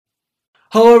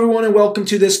Hello, everyone, and welcome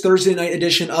to this Thursday night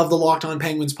edition of the Locked On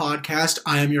Penguins podcast.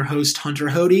 I am your host, Hunter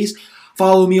Hodes.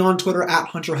 Follow me on Twitter at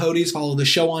Hunter Hodes. Follow the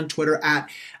show on Twitter at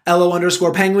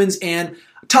LO_Penguins. And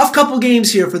tough couple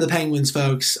games here for the Penguins,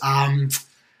 folks. The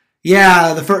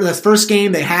first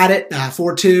game, they had it,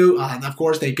 4-2. Of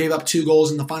course, they gave up 2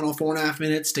 goals in the final 4.5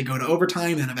 minutes to go to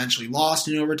overtime, then eventually lost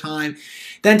in overtime.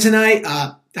 Then tonight,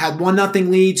 had 1-0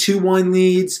 lead, 2-1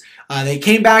 leads. They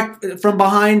came back from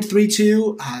behind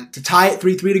 3-2 to tie it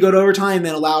 3-3 to go to overtime,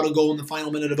 then allowed a goal in the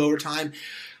final minute of overtime.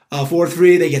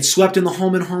 4-3, they get swept in the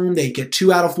home and home. They get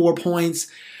 2 out of 4 points.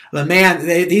 But man,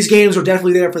 these games were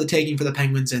definitely there for the taking for the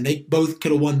Penguins, and they both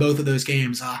could have won both of those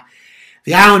games.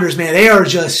 The Islanders, man, they are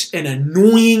just an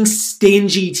annoying,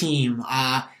 stingy team.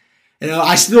 I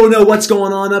still don't know what's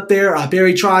going on up there.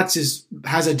 Barry Trotz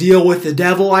has a deal with the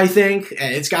devil, I think.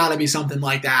 It's got to be something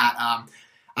like that.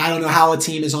 I don't know how a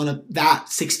team is on that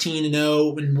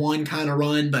 16-0-1 kind of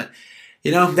run, but,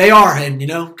 they are. And,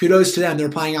 kudos to them. They're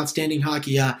playing outstanding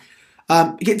hockey. I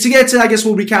guess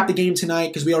we'll recap the game tonight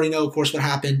because we already know, of course, what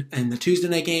happened in the Tuesday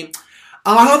night game.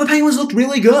 The Penguins looked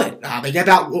really good. They get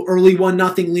that early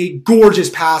 1-0 lead. Gorgeous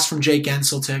pass from Jake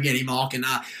Guentzel to Evgeny Malkin.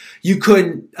 You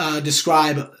couldn't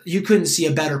see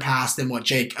a better pass than what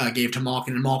Jake gave to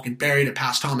Malkin, and Malkin buried it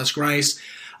past Thomas Greiss.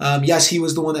 Yes, he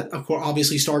was the one that, of course,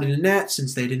 obviously started in net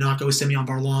since they did not go with Semyon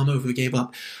Varlamov, who gave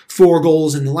up 4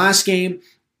 goals in the last game.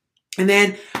 And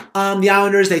then the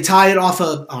Islanders, they tied it off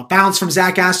a bounce from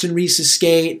Zach Aston Reese's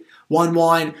skate.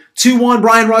 1-1. 2-1,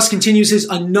 Brian Rust continues his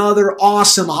another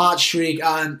awesome hot streak.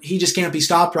 He just can't be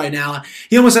stopped right now.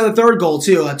 He almost had a third goal,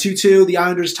 too. 2-2, the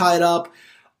Islanders tied up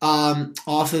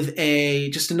off of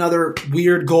just another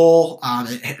weird goal,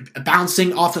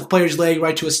 bouncing off the player's leg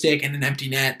right to a stick and an empty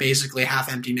net, basically a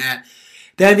half-empty net.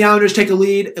 Then the Islanders take a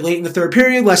lead late in the third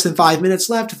period, less than 5 minutes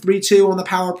left, 3-2 on the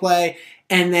power play.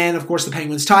 And then, of course, the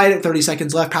Penguins tied it. 30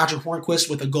 seconds left. Patrick Hornquist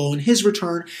with a goal in his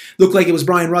return. Looked like it was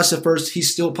Brian Rust at first.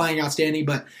 He's still playing outstanding.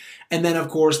 And then, of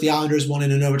course, the Islanders won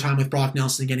in an overtime with Brock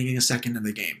Nelson getting a second in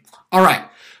the game. All right.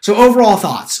 So overall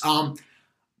thoughts.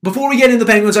 Before we get into the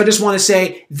Penguins, I just want to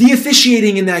say the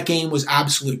officiating in that game was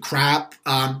absolute crap.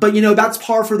 But that's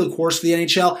par for the course for the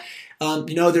NHL.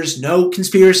 There's no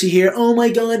conspiracy here. Oh my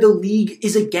God, the league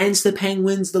is against the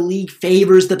Penguins. The league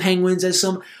favors the Penguins, as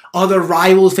some other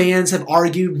rival fans have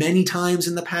argued many times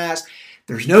in the past.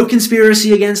 There's no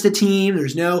conspiracy against a team.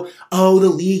 There's no, the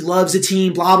league loves a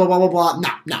team, blah, blah, blah, blah, blah.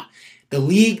 No. The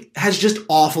league has just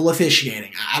awful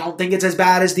officiating. I don't think it's as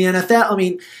bad as the NFL. I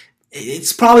mean,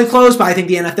 it's probably close, but I think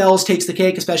the NFL takes the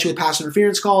cake, especially with pass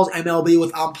interference calls, MLB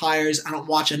with umpires. I don't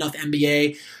watch enough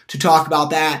NBA to talk about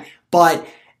that. But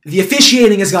the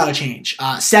officiating has got to change.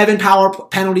 7 power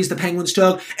penalties the Penguins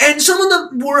took, and some of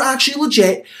them were actually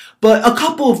legit, but a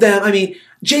couple of them,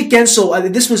 Jake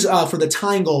Guentzel, this was for the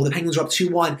tying goal. The Penguins were up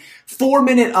 2-1.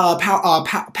 4-minute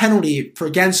penalty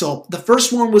for Guentzel. The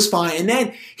first one was fine, and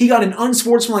then he got an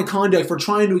unsportsmanlike conduct for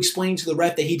trying to explain to the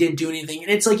ref that he didn't do anything.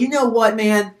 And it's like, you know what,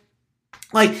 man?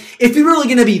 Like, if you're really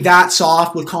going to be that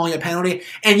soft with calling a penalty,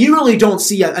 and you really don't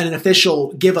see an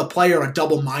official give a player a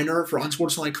double minor for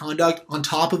unsportsmanlike conduct on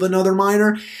top of another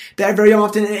minor that very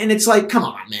often, and it's like, come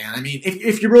on, man.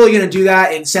 If you're really going to do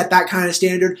that and set that kind of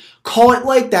standard, call it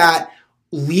like that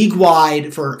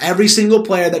league-wide for every single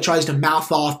player that tries to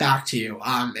mouth off back to you.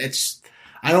 I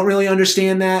don't really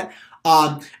understand that.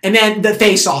 And then the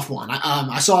face-off one.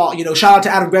 I saw, shout out to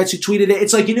Adam Gretz who tweeted it.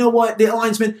 It's like, you know what? The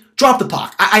linesman, drop the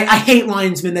puck. I hate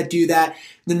linesmen that do that.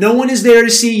 No one is there to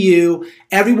see you.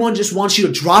 Everyone just wants you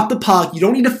to drop the puck. You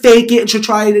don't need to fake it and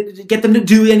try to get them to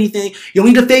do anything. You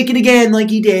don't need to fake it again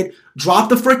like he did. Drop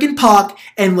the freaking puck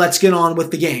and let's get on with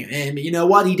the game. And you know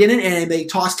what? He didn't, and they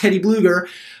tossed Teddy Bluger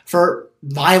for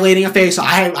violating a face.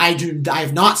 I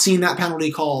have not seen that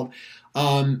penalty called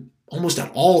almost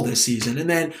at all this season. And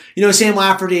then, Sam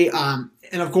Lafferty, and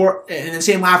then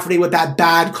Sam Lafferty with that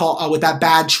bad call, with that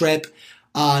bad trip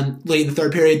late in the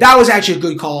third period. That was actually a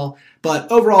good call.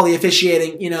 But overall, the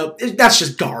officiating, that's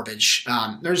just garbage.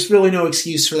 There's really no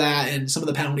excuse for that. And some of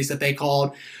the penalties that they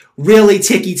called, really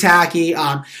ticky-tacky.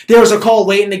 There was a call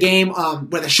late in the game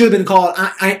where there should have been called.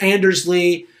 Anders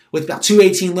Lee, with about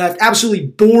 2:18 left, absolutely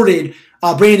boarded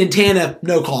Brandon Tanev,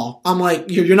 no call. I'm like,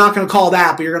 you're not going to call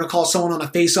that, but you're going to call someone on a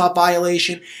face-off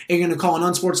violation, and you're going to call an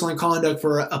unsportsmanlike conduct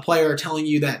for a player telling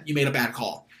you that you made a bad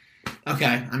call.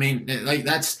 Okay,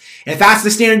 if that's the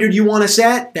standard you want to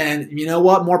set, then you know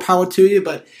what, more power to you,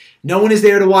 but no one is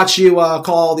there to watch you call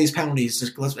all these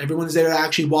penalties. Everyone's there to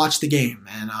actually watch the game,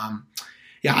 and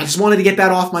I just wanted to get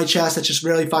that off my chest. It's just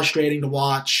really frustrating to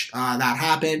watch that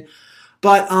happen.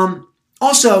 But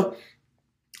also,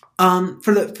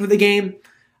 for the game,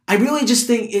 I really just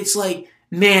think it's like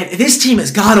man, this team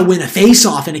has got to win a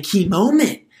face-off in a key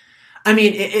moment. I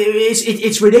mean,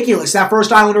 it's ridiculous. That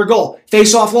first Islander goal,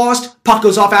 face-off lost, puck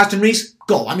goes off Aston Reese,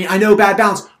 goal. I mean, I know bad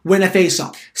bounce, win a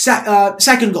face-off.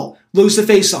 Second goal, lose the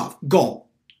face-off, goal.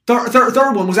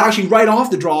 Third one was actually right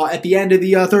off the draw at the end of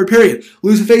the third period.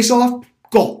 Lose the face-off,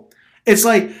 goal. It's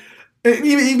like,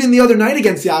 even the other night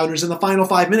against the Islanders in the final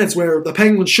 5 minutes where the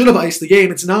Penguins should have iced the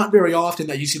game, it's not very often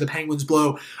that you see the Penguins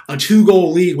blow a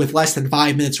 2-goal lead with less than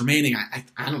 5 minutes remaining.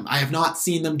 I have not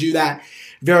seen them do that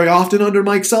very often under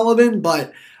Mike Sullivan,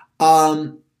 but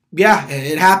yeah,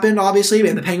 it happened, obviously,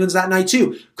 and the Penguins that night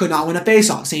too could not win a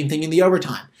faceoff. Same thing in the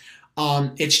overtime.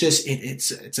 It's just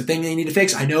it's a thing they need to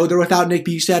fix. I know they're without Nick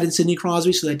Bjugstad and Sidney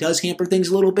Crosby, so that does hamper things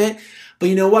a little bit. But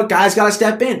you know what? Guys got to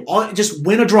step in. Just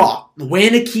win a draw,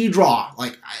 win a key draw.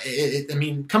 Like I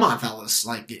mean, come on, fellas.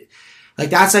 Like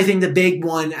that's, I think, the big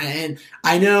one. And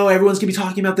I know everyone's gonna be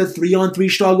talking about the 3-on-3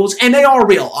 struggles, and they are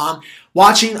real. The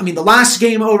last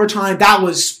game overtime, that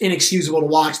was inexcusable to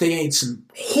watch. They made some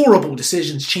horrible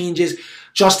decisions, changes.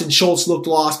 Justin Schultz looked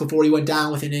lost before he went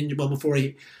down with an injury. Well, before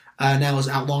he now is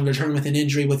out longer term with an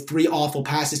injury with 3 awful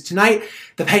passes. Tonight,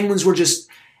 the Penguins were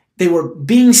they were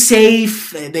being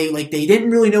safe. They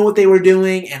didn't really know what they were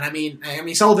doing. And I mean,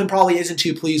 Sullivan probably isn't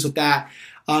too pleased with that.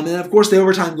 And then, of course, the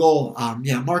overtime goal.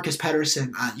 Marcus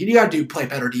Pettersson. You got to play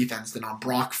better defense than on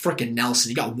Brock frickin' Nelson.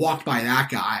 You got walked by that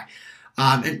guy.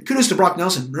 And kudos to Brock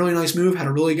Nelson. Really nice move. Had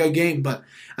a really good game. But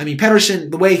I mean,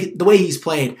 Pettersson, the way he's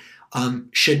played,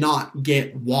 should not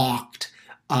get walked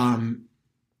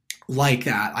like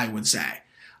that, I would say.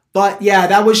 But yeah,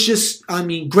 that was just,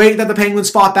 great that the Penguins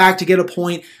fought back to get a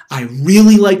point. I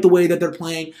really like the way that they're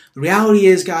playing. The reality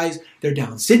is, guys, they're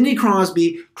down Sidney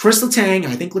Crosby, Chris Letang.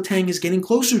 I think Letang is getting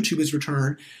closer to his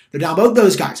return. They're down both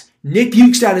those guys. Nick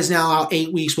Bjugstad is now out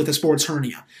 8 weeks with a sports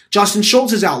hernia. Justin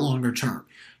Schultz is out longer term.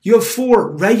 You have 4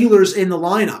 regulars in the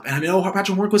lineup. And I know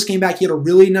Patrick Hornqvist came back. He had a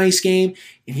really nice game,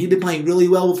 and he'd been playing really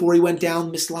well before he went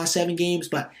down, missed the last 7 games.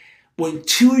 But when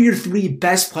 2 of your 3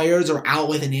 best players are out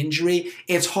with an injury,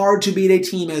 it's hard to beat a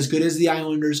team as good as the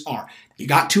Islanders are. You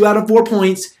got 2 out of 4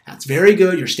 points. That's very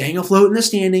good. You're staying afloat in the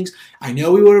standings. I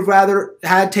know we would have rather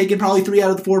had taken probably 3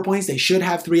 out of the 4 points. They should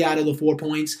have 3 out of the 4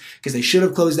 points because they should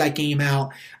have closed that game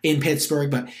out in Pittsburgh.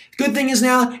 But the good thing is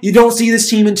now you don't see this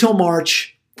team until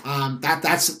March.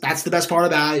 That's the best part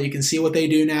about it. You can see what they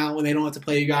do now when they don't have to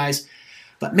play you guys.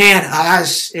 But man,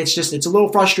 it's a little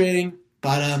frustrating.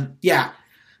 But yeah.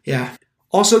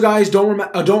 Also, guys,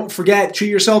 don't forget, treat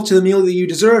yourself to the meal that you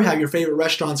deserve. Have your favorite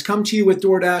restaurants come to you with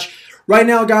DoorDash. Right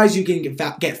now, guys, you can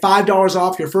get $5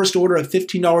 off your first order of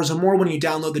 $15 or more when you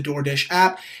download the DoorDash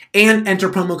app and enter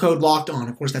promo code LOCKEDON.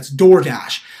 Of course, that's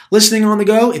DoorDash. Listening on the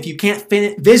go, if you can't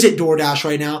visit DoorDash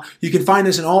right now, you can find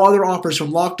this and all other offers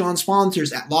from Locked On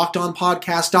sponsors at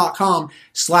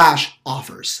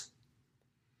LockedOnPodcast.com/offers.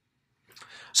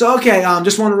 So, okay,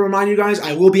 just want to remind you guys,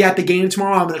 I will be at the game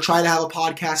tomorrow. I'm going to try to have a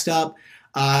podcast up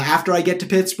after I get to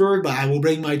Pittsburgh, but I will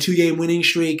bring my 2-game winning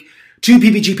streak to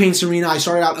PPG Paints Arena. I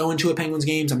started out 0-2 at Penguins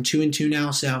games. I'm 2-2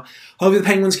 now, so hopefully the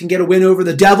Penguins can get a win over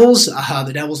the Devils.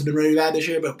 The Devils have been really bad this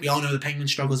year, but we all know the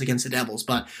Penguins struggles against the Devils.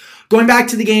 But going back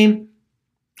to the game,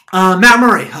 Matt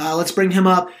Murray, let's bring him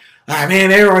up. Man,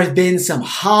 there have been some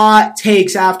hot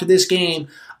takes after this game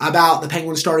about the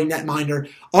Penguins starting netminder.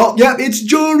 Oh, yeah, it's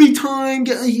Jarry time.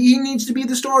 He needs to be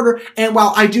the starter. And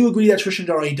while I do agree that Tristan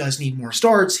Jarry does need more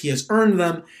starts, he has earned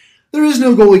them, there is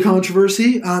no goalie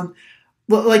controversy.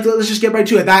 Let's just get right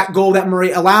to it. That goal that Murray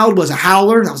allowed was a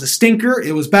howler. That was a stinker.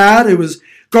 It was bad. It was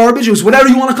garbage. It was whatever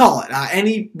you want to call it.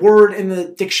 Any word in the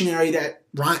dictionary that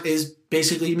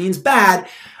basically means bad,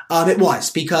 it was.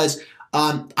 Because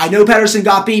I know Pettersson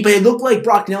got beat, but it looked like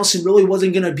Brock Nelson really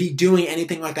wasn't going to be doing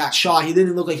anything like that shot. He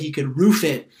didn't look like he could roof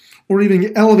it or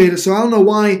even elevate it. So I don't know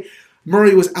why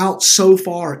Murray was out so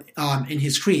far in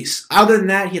his crease. Other than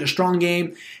that, he had a strong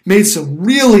game, made some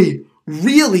really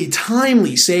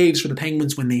timely saves for the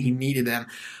Penguins when he needed them,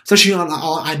 especially on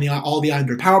all the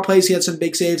Islander power plays. He had some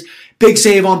big saves. Big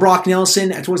save on Brock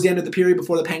Nelson towards the end of the period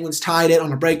before the Penguins tied it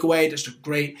on a breakaway. Just a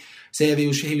great save.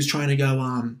 He was trying to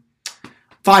go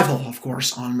 5-hole, of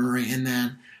course, on Murray. And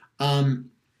then, I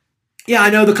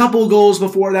know the couple of goals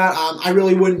before that, I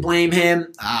really wouldn't blame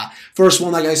him. First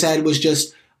one, like I said, was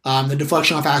just the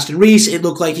deflection off Aston Reese. It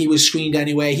looked like he was screened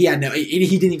anyway. He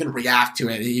didn't even react to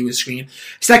it. He was screened.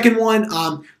 Second one,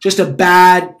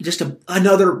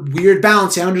 another weird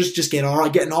bounce. Sounders just getting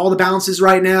all the bounces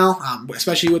right now,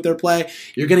 especially with their play.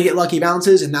 You're going to get lucky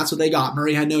bounces, and that's what they got.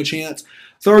 Murray had no chance.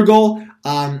 Third goal,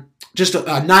 just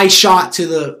a nice shot to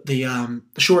the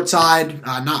short side.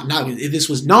 This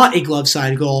was not a glove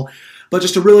side goal. but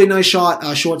just a really nice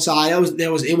shot, short side.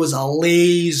 It was a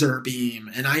laser beam,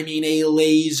 and I mean a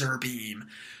laser beam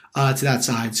to that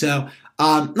side. So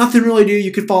nothing really new.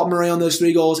 You could fault Murray on those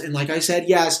 3 goals. And like I said,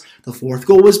 yes, the 4th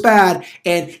goal was bad.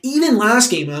 And even last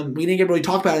game, we didn't get really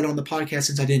talk about it on the podcast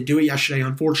since I didn't do it yesterday,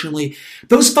 unfortunately.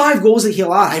 Those 5 goals that he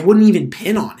allowed, I wouldn't even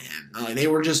pin on him. They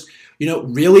were just,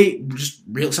 really,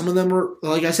 some of them were,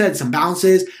 like I said, some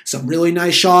bounces, some really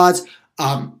nice shots.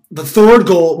 The 3rd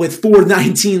goal with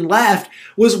 4:19 left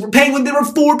was Penguin. There were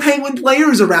 4 Penguin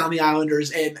players around the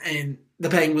Islanders, and the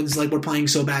Penguins were playing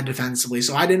so bad defensively.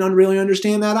 So I didn't really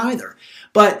understand that either.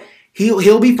 But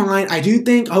he'll be fine. I do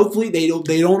think hopefully they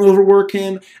don't overwork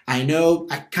him. I know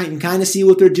I can kind of see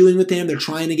what they're doing with him. They're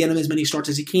trying to get him as many starts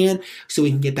as he can so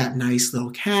he can get that nice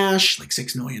little cash, like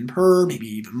 $6 million per, maybe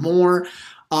even more.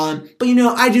 But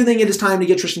I do think it is time to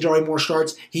get Tristan Jarry more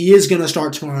starts. He is going to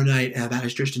start tomorrow night. That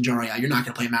is Tristan Jarry. You're not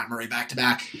going to play Matt Murray back to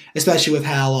back, especially with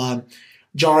how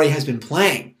Jarry has been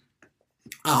playing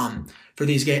for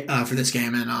this game.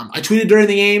 And I tweeted during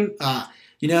the game.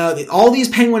 All these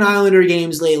Penguin Islander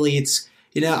games lately, it's,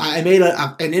 I made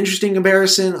an interesting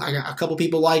comparison. A couple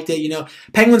people liked it.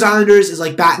 Penguins Islanders is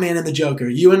like Batman and the Joker.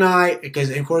 You and I,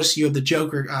 because of course you have the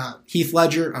Joker, Heath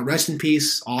Ledger, rest in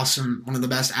peace, awesome, one of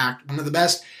the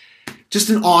best, just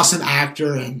an awesome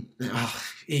actor, and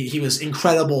he was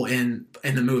incredible in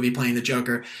the movie playing the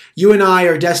Joker. You and I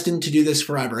are destined to do this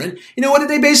forever. And you know what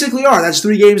they basically are? That's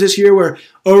 3 games this year where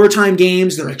overtime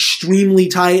games, they're extremely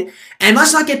tight. And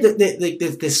let's not get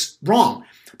this wrong.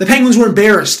 The Penguins were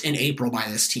embarrassed in April by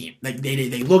this team.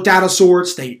 They looked out of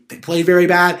sorts. They played very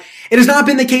bad. It has not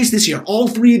been the case this year. All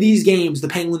 3 of these games, the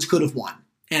Penguins could have won.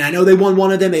 And I know they won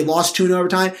one of them. They lost 2 in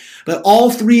overtime. But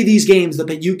all 3 of these games,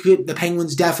 the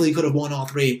Penguins definitely could have won all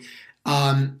 3.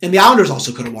 And the Islanders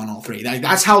also could have won all 3.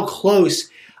 That's how close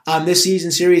this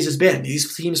season series has been.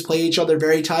 These teams play each other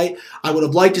very tight. I would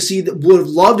have loved to see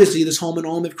this home and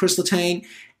home if Chris Letang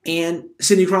and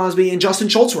Sidney Crosby and Justin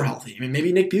Schultz were healthy.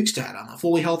 Maybe Nick Bukestad on a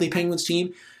fully healthy Penguins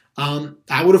team.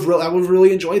 I would have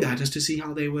really enjoyed that just to see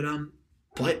how they would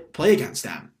play against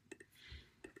them.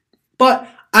 But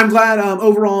I'm glad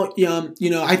overall,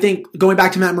 I think going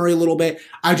back to Matt Murray a little bit,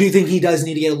 I do think he does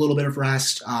need to get a little bit of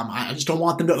rest. I just don't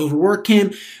want them to overwork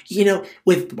him.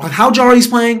 With how Jarry's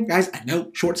playing, guys, I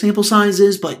know short sample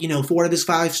sizes, but 4 of his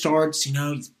 5 starts,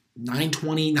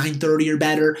 920, 930 or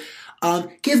better.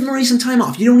 Give Murray some time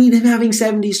off. You don't need him having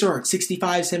 70 starts,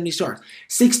 65, 70 starts.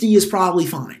 60 is probably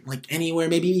fine, anywhere,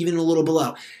 maybe even a little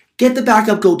below. Get the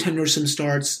backup goaltender some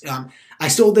starts. I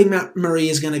still think Matt Murray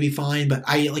is going to be fine, but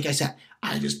like I said,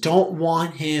 I just don't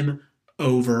want him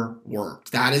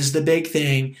overworked. That is the big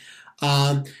thing.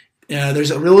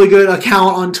 There's a really good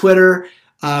account on Twitter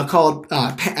called,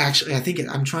 actually,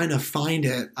 I'm trying to find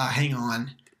it. Hang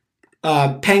on.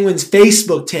 Penguins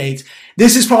Facebook takes.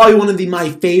 This is probably one of my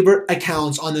favorite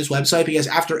accounts on this website because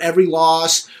after every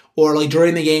loss or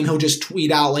during the game, he'll just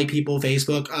tweet out people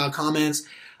Facebook comments.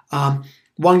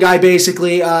 One guy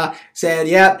basically said,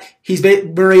 "Yeah,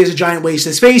 Murray is a giant waste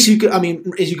of space. You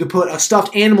could put a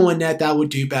stuffed animal in net, that would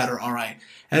do better." All right,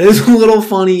 that is a little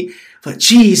funny, but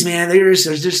geez, man, there's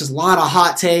just a lot of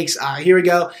hot takes. Here we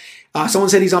go. Someone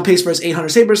said he's on pace for his .800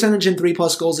 save percentage and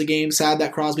 3+ goals a game. Sad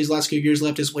that Crosby's last few years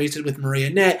left is wasted with Murray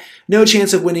in net. No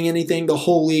chance of winning anything. The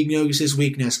whole league knows his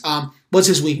weakness. What's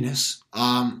his weakness?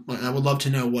 I would love to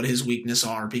know what his weakness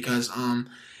are because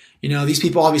these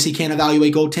people obviously can't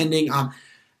evaluate goaltending.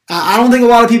 I don't think a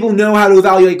lot of people know how to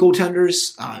evaluate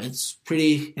goaltenders. It's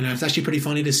pretty, it's actually pretty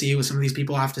funny to see what some of these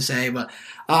people have to say. But,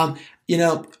 I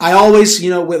always,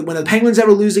 when the Penguins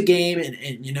ever lose a game and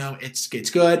it's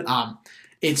good.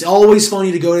 It's always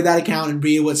funny to go to that account and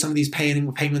read what some of these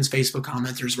Penguins Facebook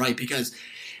commenters write because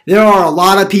there are a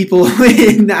lot of people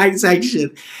in that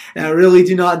section that really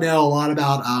do not know a lot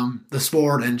about the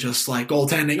sport and just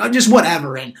goaltending or just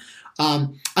whatever. And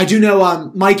I do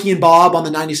know Mikey and Bob on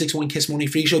the 96.1 Kiss Morning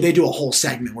Freak Show, they do a whole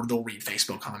segment where they'll read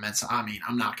Facebook comments. I'm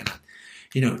not going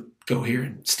to, go here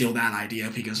and steal that idea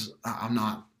because I'm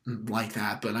not like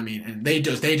that. But and they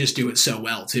just do it so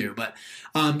well too. But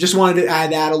just wanted to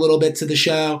add that a little bit to the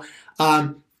show.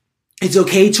 It's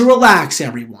okay to relax,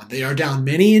 everyone. They are down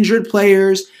many injured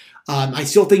players. I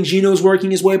still think Gino's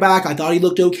working his way back. I thought he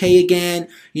looked okay again.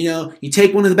 You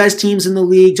take one of the best teams in the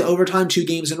league to overtime 2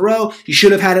 games in a row. You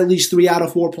should have had at least 3 out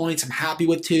of 4 points. I'm happy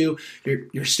with 2.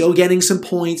 You're still getting some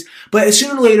points. But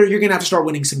sooner or later, you're going to have to start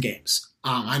winning some games.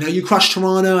 I know you crushed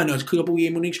Toronto. I know it's a couple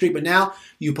game winning streak. But now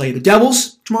you play the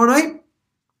Devils tomorrow night.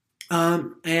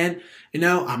 Other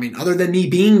than me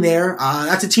being there,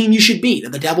 that's a team you should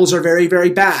beat. The Devils are very,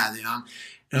 very bad.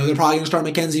 They're probably going to start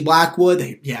Mackenzie Blackwood.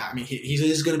 He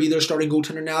is going to be their starting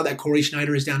goaltender now that Corey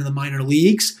Schneider is down in the minor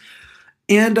leagues.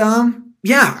 And,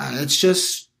 it's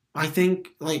just, I think,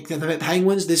 like the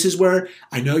Penguins, this is where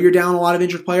I know you're down a lot of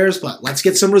injured players, but let's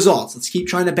get some results. Let's keep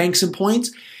trying to bank some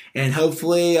points. And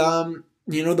hopefully,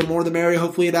 the more the merrier.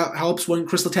 Hopefully that helps when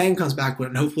Chris Letang comes back with it.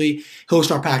 And hopefully he'll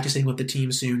start practicing with the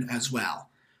team soon as well.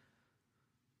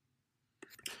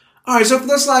 All right, so for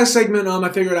this last segment, I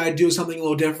figured I'd do something a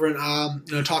little different.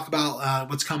 Talk about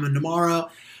what's coming tomorrow.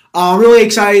 I'm really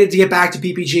excited to get back to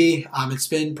PPG. It's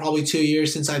been probably 2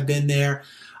 years since I've been there.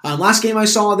 Last game I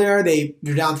saw there,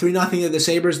 they're down 3-0 to the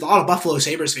Sabres. A lot of Buffalo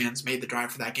Sabres fans made the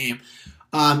drive for that game.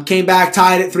 Came back,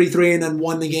 tied at 3-3, and then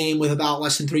won the game with about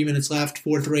less than 3 minutes left,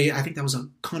 4-3. I think that was a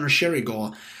Connor Sherry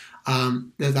goal.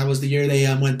 That was the year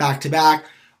they went back-to-back.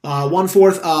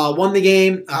 1-4, won the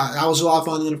game. That was a lot of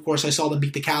fun. And then, of course, I saw them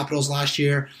beat the Capitals last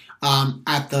year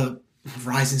at the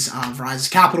Verizon's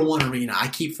Capital One Arena. I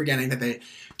keep forgetting that they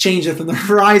changed it from the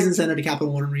Verizon Center to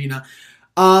Capital One Arena.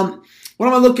 What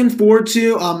am I looking forward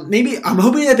to? Maybe I'm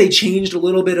hoping that they changed a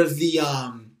little bit of the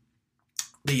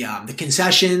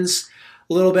concessions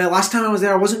a little bit. Last time I was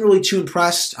there, I wasn't really too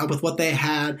impressed with what they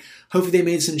had. Hopefully they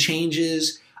made some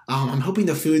changes. I'm hoping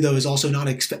the food, though, is also not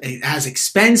as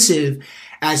expensive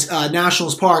as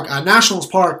Nationals Park. Nationals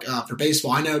Park for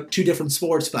baseball, I know 2 different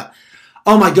sports, but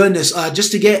oh my goodness,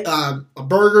 just to get a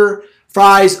burger,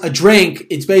 fries, a drink,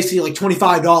 it's basically like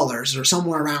 $25 or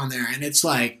somewhere around there. And it's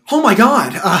like, oh my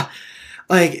God,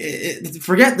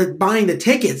 forget buying the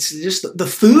tickets. Just the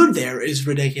food there is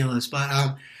ridiculous. But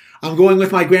I'm going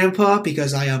with my grandpa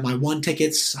because I my won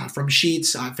tickets from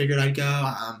Sheets. I figured I'd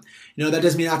go. That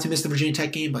doesn't mean I have to miss the Virginia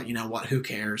Tech game, but you know what? Who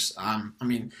cares? I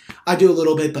do a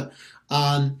little bit, but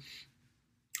I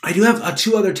do have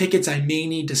 2 other tickets I may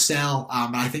need to sell,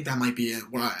 but I think that might be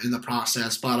in the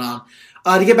process. But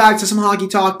to get back to some hockey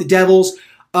talk, the Devils,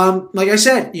 like I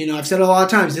said, I've said it a lot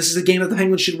of times, this is a game that the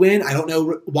Penguins should win. I don't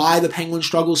know why the Penguins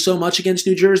struggle so much against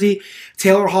New Jersey.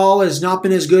 Taylor Hall has not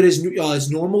been as good as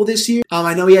normal this year.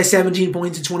 I know he has 17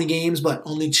 points in 20 games, but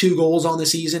only 2 goals on the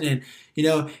season. And,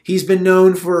 he's been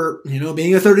known for,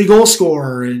 being a 30-goal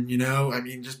scorer and,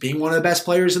 just being one of the best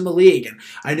players in the league. And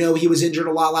I know he was injured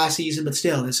a lot last season, but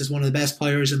still, this is one of the best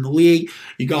players in the league.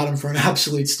 You got him for an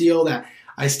absolute steal that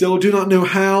I still do not know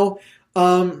how.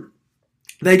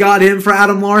 They got him for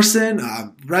Adam Larson.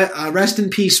 Rest in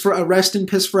peace forever,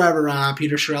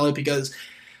 Peter Chiarelli, because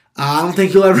I don't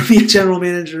think he'll ever be a general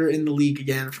manager in the league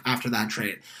again after that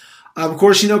trade. Of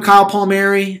course, Kyle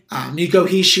Palmieri, Nico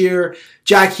Hischier,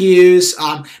 Jack Hughes.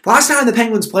 The last time the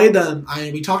Penguins played them,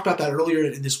 we talked about that earlier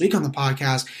this week on the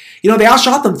podcast. They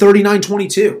outshot them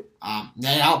 39-22.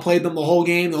 They outplayed them the whole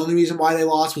game. The only reason why they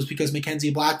lost was because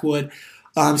Mackenzie Blackwood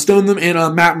stoned them,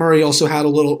 and Matt Murray also had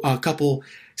a couple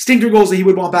stinker goals that he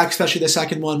would want back, especially the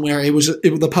second one where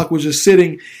the puck was just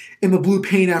sitting in the blue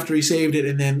paint after he saved it,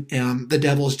 and then the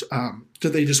Devils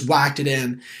they just whacked it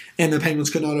in, and the Penguins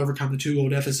could not overcome the 2-goal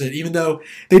deficit, even though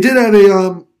they did have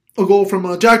a goal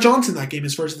from Jack Johnson that game,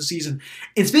 his first of the season.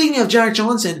 And speaking of Jack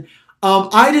Johnson,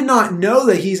 I did not know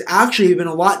that he's actually been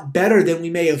a lot better than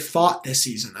we may have thought this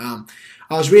season. I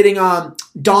was reading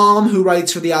Dom, who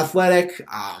writes for The Athletic,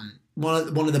 one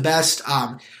of the best.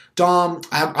 Dom,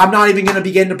 I'm not even going to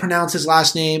begin to pronounce his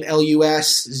last name,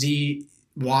 Luszyzygy,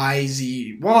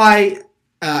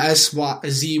 I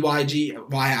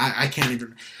can't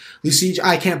even,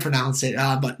 I can't pronounce it,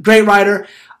 but great writer.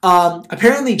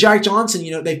 Apparently Jack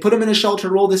Johnson, they put him in a shelter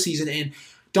role this season, and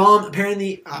Dom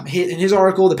apparently, in his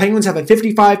article, the Penguins have a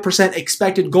 55%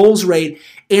 expected goals rate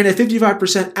and a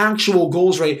 55% actual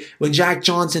goals rate when Jack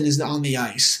Johnson is on the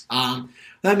ice.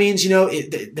 That means,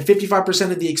 the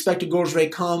 55% of the expected goals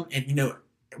rate come and,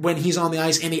 when he's on the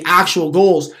ice, and the actual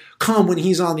goals come when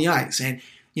he's on the ice. And,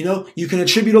 you can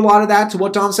attribute a lot of that to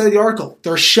what Dom said in the article.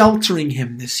 They're sheltering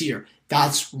him this year.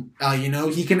 That's,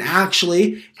 he can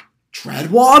actually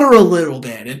tread water a little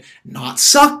bit and not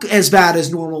suck as bad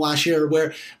as normal last year,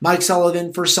 where Mike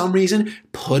Sullivan, for some reason,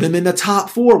 put him in the top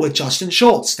 4 with Justin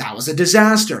Schultz. That was a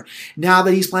disaster. Now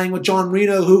that he's playing with John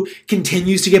Marino, who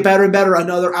continues to get better and better,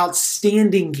 another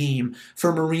outstanding game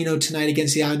for Marino tonight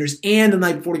against the Islanders and the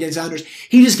night before against the Islanders.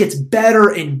 He just gets better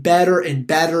and better and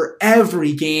better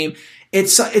every game.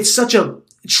 It's such a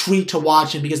treat to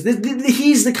watch him because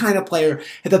he's the kind of player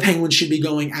that the Penguins should be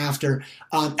going after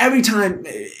every time,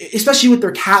 especially with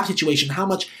their cap situation, how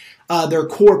much their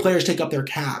core players take up their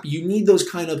cap. You need those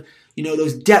kind of,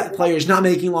 those depth players not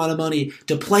making a lot of money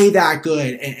to play that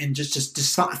good and just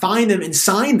find them and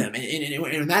sign them. And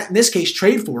in this case,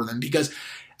 trade for them, because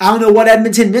I don't know what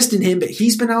Edmonton missed in him, but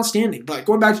he's been outstanding. But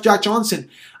going back to Jack Johnson,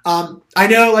 I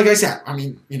know, like I said, I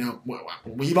mean,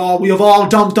 we have all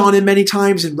dumped on him many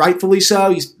times, and rightfully so.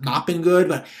 He's not been good,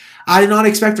 but I did not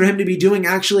expect for him to be doing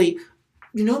actually,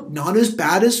 not as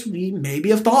bad as we maybe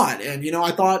have thought. And,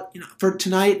 I thought, for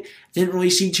tonight, didn't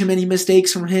really see too many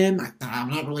mistakes from him. I'm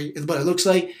not really, but it looks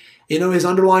like, his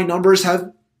underlying numbers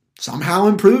have somehow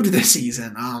improved this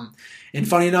season. And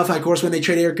funny enough, of course, when they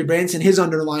trade Eric Branson, his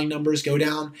underlying numbers go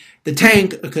down the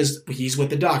tank because he's with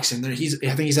the Ducks, and I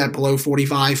think he's at below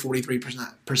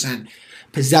 43%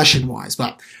 possession-wise.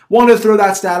 But wanted to throw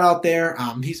that stat out there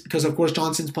because, of course,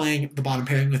 Johnson's playing the bottom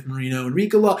pairing with Marino and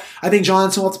Ricola. I think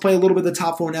Johnson will have to play a little bit of the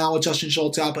top four now with Justin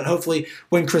Schultz out, but hopefully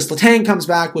when Chris Letang comes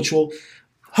back, which will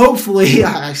hopefully,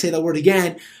 I say that word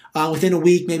again, within a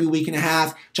week, maybe a week and a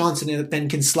half, Johnson then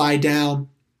can slide down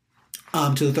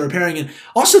to the third pairing. And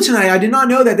also tonight, I did not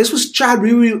know that this was Chad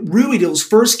Ruhwedel's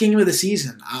first game of the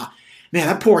season. Man,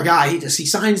 that poor guy. He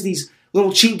signs these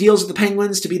little cheap deals with the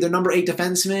Penguins to be their number 8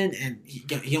 defenseman, and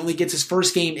he only gets his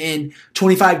first game in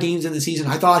 25 games in the season.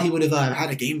 I thought he would have had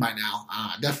a game by now.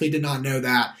 Definitely did not know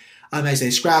that. As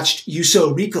they scratched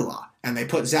Juuso Riikola, and they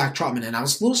put Zach Trotman in. I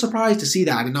was a little surprised to see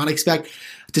that. I did not expect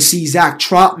to see Zach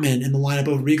Trotman in the lineup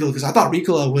over Riikola because I thought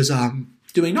Riikola was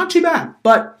doing not too bad.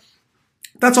 But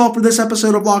that's all for this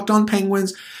episode of Locked On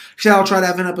Penguins. I'll try to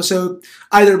have an episode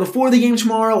either before the game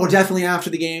tomorrow or definitely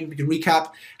after the game. We can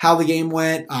recap how the game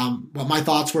went, what my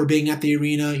thoughts were being at the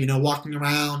arena, walking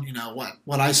around,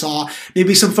 what I saw.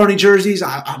 Maybe some funny jerseys.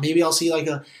 Maybe I'll see like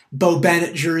a Bo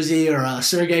Bennett jersey or a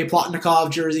Sergei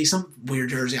Plotnikov jersey, some weird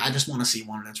jersey. I just want to see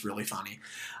one that's really funny.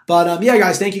 But yeah,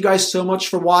 guys, thank you guys so much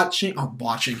for watching.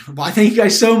 Thank you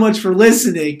guys so much for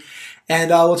listening, and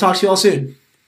we'll talk to you all soon.